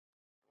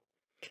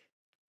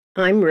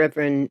I'm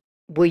Reverend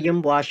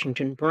William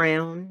Washington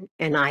Browne,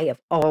 and I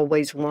have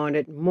always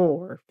wanted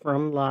more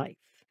from life.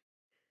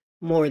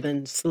 More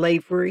than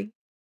slavery,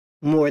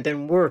 more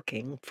than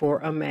working for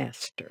a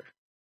master.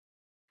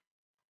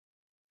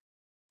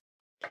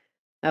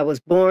 I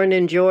was born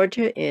in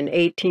Georgia in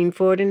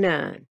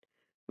 1849.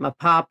 My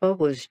papa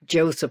was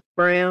Joseph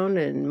Brown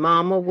and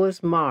mama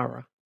was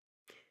Mara.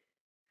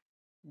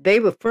 They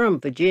were from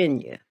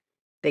Virginia.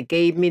 They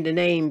gave me the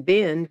name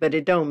Ben, but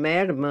it don't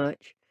matter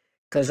much,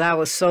 'cause I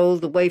was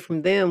sold away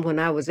from them when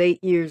I was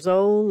 8 years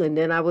old, and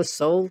then I was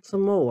sold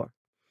some more,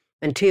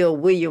 until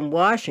William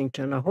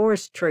Washington, a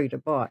horse trader,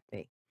 bought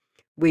me.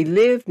 We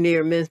lived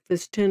near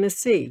Memphis,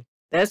 Tennessee.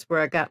 That's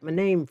where I got my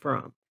name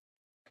from.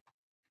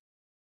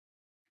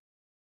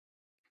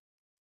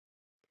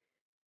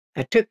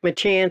 I took my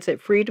chance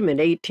at freedom in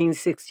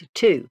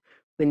 1862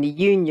 when the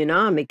Union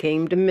Army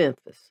came to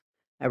Memphis.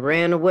 I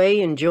ran away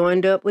and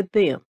joined up with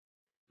them.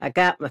 I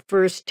got my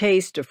first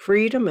taste of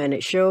freedom, and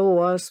it sure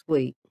was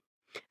sweet.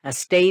 I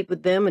stayed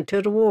with them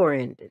until the war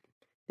ended.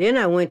 Then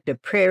I went to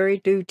Prairie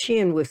du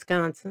Chien,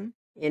 Wisconsin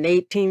in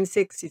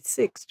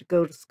 1866 to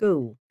go to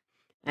school.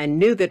 I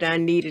knew that I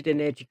needed an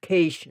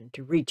education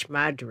to reach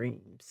my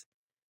dreams.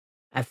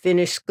 I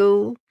finished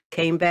school,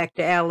 came back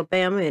to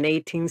Alabama in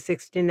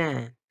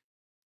 1869.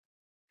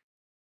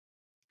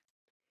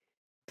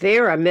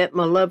 There I met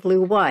my lovely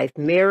wife,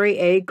 Mary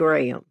A.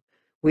 Graham.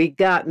 We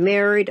got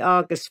married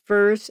August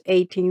 1st,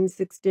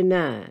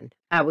 1869.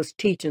 I was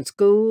teaching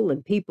school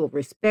and people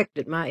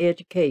respected my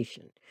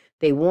education.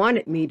 They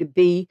wanted me to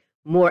be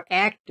more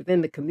active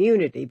in the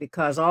community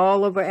because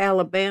all over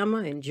Alabama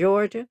and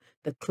Georgia,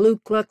 the Ku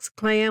Klux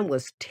Klan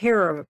was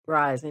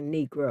terrorizing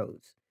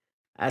Negroes.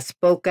 I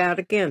spoke out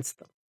against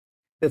them.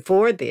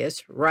 Before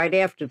this, right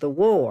after the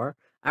war,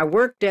 I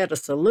worked at a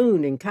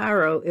saloon in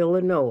Cairo,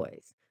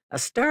 Illinois. I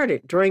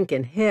started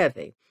drinking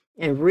heavy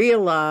and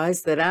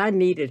realized that I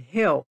needed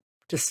help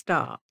to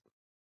stop.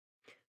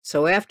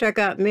 So after I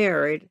got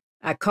married,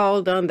 I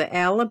called on the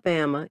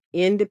Alabama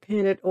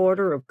Independent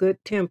Order of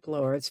Good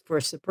Templars for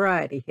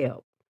sobriety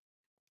help.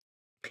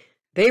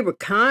 They were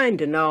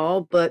kind and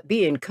all, but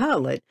being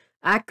colored,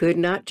 I could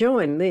not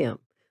join them.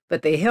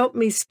 But they helped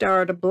me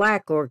start a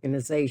black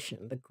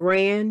organization, the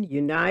Grand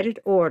United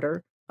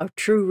Order of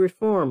True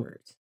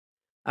Reformers.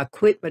 I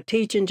quit my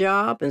teaching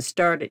job and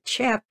started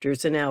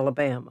chapters in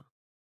Alabama.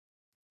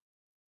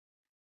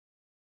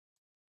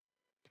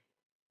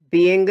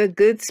 Being a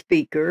good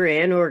speaker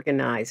and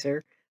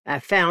organizer, I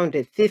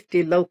founded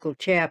 50 local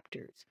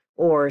chapters,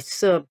 or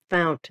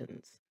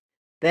sub-fountains.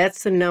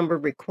 That's the number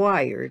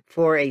required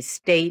for a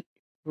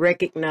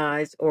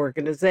state-recognized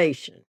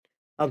organization,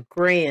 a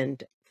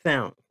grand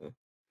fountain.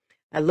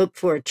 I looked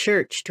for a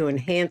church to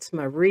enhance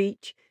my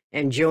reach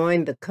and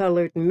joined the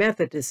Colored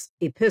Methodist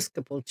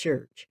Episcopal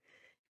Church.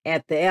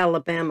 At the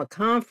Alabama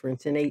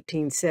Conference in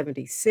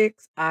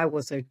 1876, I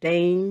was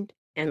ordained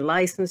and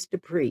licensed to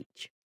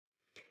preach.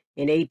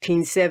 In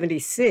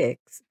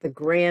 1876, the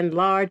Grand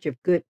Lodge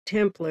of Good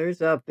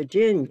Templars of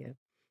Virginia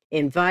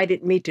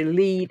invited me to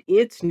lead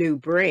its new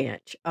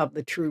branch of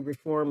the True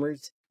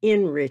Reformers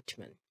in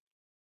Richmond.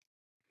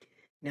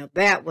 Now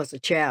that was a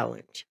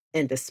challenge,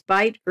 and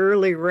despite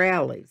early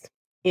rallies,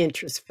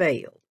 interest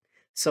failed.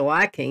 So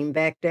I came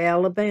back to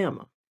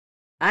Alabama.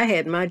 I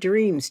had my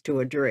dreams to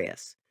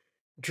address,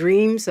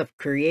 dreams of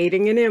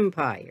creating an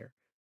empire.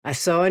 I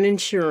saw an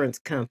insurance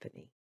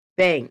company,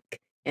 bank,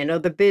 and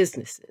other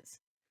businesses.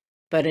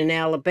 But in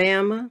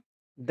Alabama,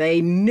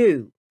 they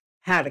knew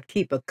how to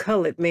keep a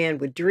colored man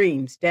with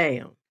dreams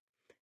down.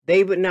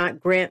 They would not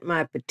grant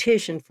my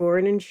petition for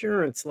an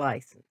insurance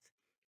license.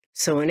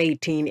 So in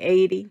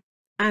 1880,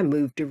 I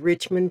moved to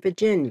Richmond,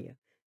 Virginia,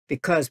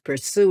 because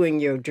pursuing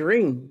your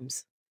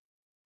dreams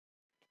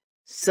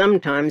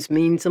sometimes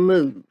means a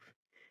move.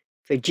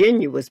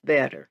 Virginia was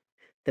better.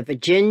 The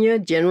Virginia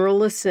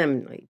General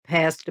Assembly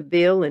passed a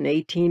bill in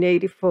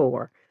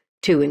 1884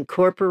 to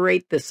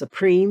incorporate the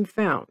Supreme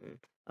Fountain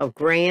of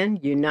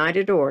Grand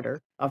United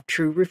Order of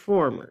True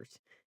Reformers.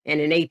 And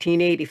in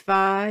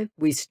 1885,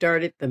 we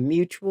started the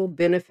Mutual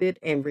Benefit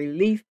and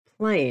Relief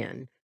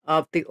Plan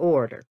of the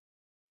order.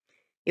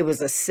 It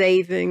was a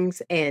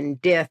savings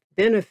and death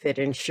benefit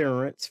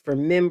insurance for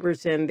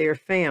members and their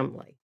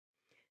family.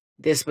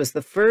 This was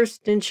the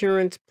first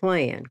insurance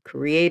plan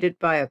created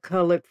by a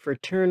colored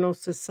fraternal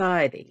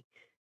society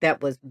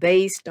that was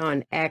based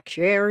on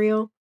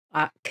actuarial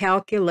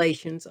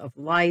calculations of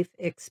life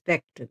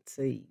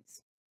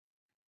expectancies.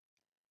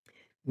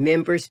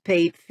 Members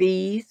paid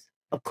fees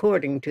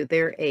according to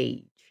their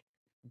age.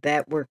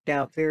 That worked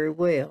out very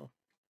well.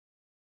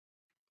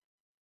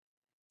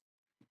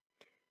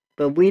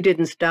 But we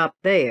didn't stop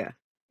there,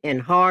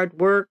 and hard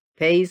work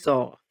pays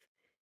off.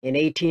 In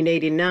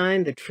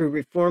 1889, the True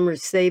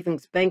Reformers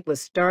Savings Bank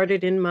was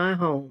started in my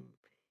home.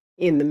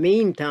 In the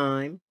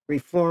meantime,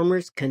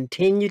 reformers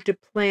continued to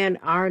plan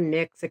our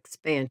next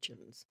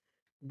expansions.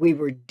 We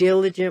were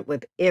diligent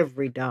with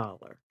every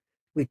dollar.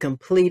 We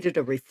completed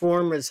a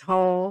reformers'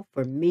 hall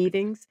for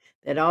meetings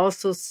that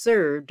also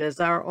served as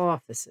our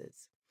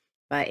offices.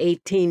 By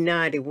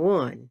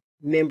 1891,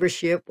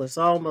 Membership was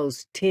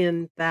almost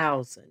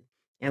 10,000,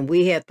 and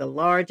we had the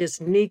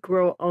largest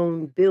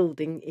Negro-owned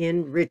building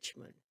in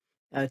Richmond,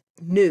 a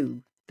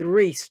new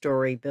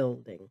 3-story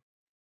building.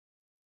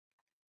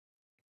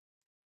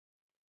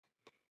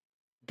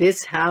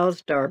 This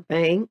housed our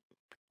bank,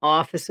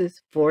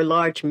 offices, 4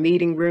 large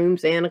meeting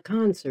rooms, and a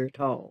concert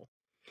hall.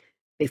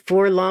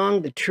 Before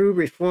long, the true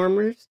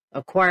reformers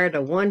acquired a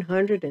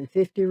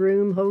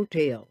 150-room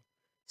hotel,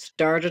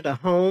 started a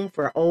home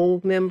for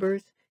old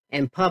members,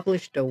 and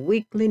published a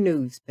weekly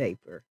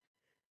newspaper.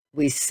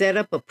 We set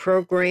up a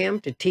program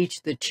to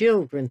teach the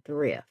children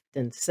thrift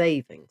and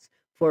savings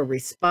for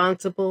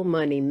responsible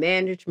money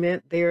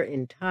management their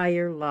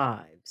entire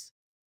lives.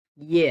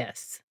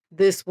 Yes,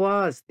 this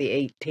was the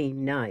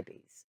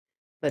 1890s,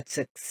 but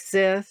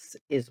success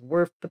is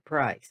worth the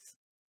price.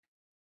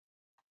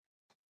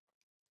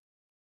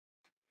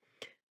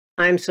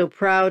 I'm so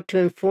proud to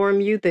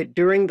inform you that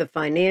during the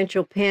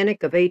financial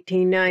panic of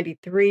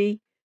 1893,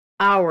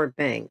 our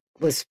bank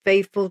was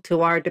faithful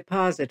to our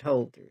deposit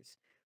holders.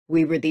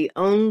 We were the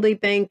only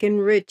bank in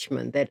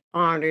Richmond that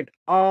honored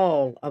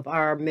all of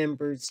our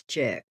members'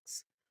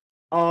 checks.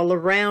 All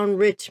around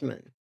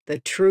Richmond, the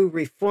true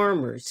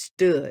reformers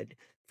stood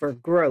for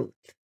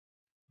growth,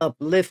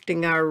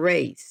 uplifting our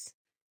race,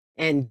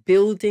 and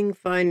building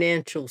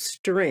financial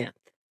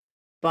strength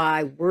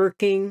by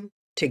working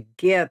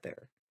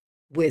together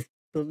with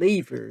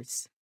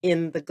believers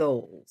in the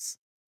goals.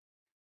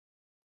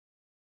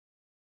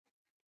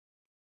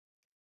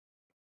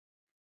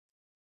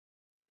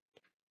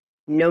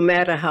 No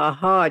matter how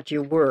hard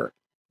you work,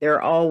 there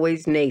are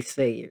always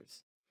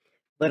naysayers.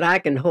 But I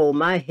can hold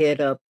my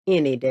head up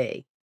any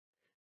day.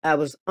 I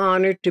was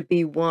honored to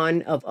be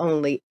one of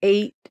only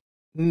 8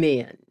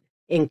 men,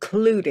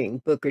 including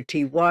Booker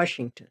T.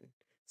 Washington,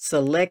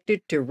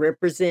 selected to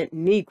represent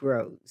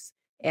Negroes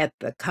at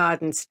the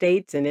Cotton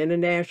States and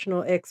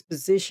International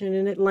Exposition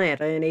in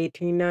Atlanta in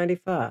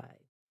 1895.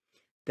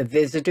 The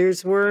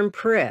visitors were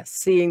impressed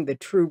seeing the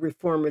True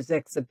Reformers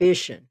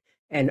exhibition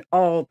and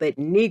all that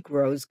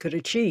Negroes could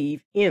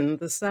achieve in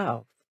the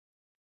South.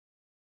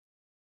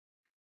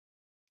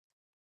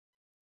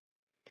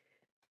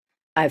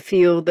 I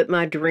feel that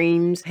my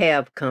dreams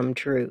have come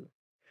true.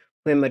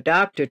 When my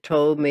doctor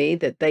told me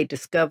that they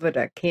discovered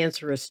a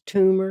cancerous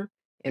tumor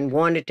and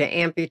wanted to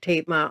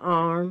amputate my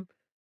arm,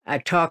 I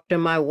talked to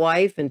my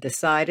wife and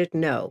decided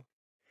no.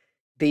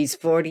 These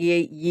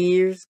 48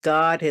 years,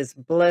 God has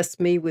blessed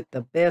me with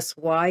the best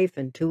wife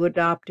and 2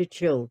 adopted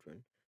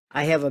children.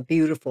 I have a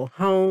beautiful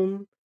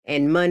home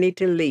and money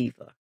to leave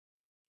her.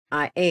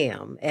 I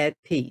am at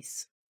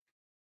peace.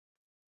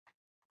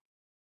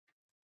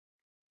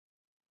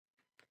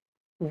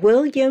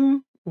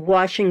 William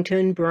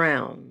Washington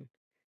Browne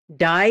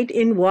died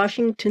in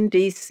Washington,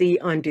 D.C.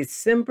 on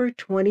December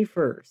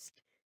 21st,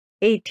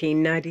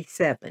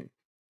 1897.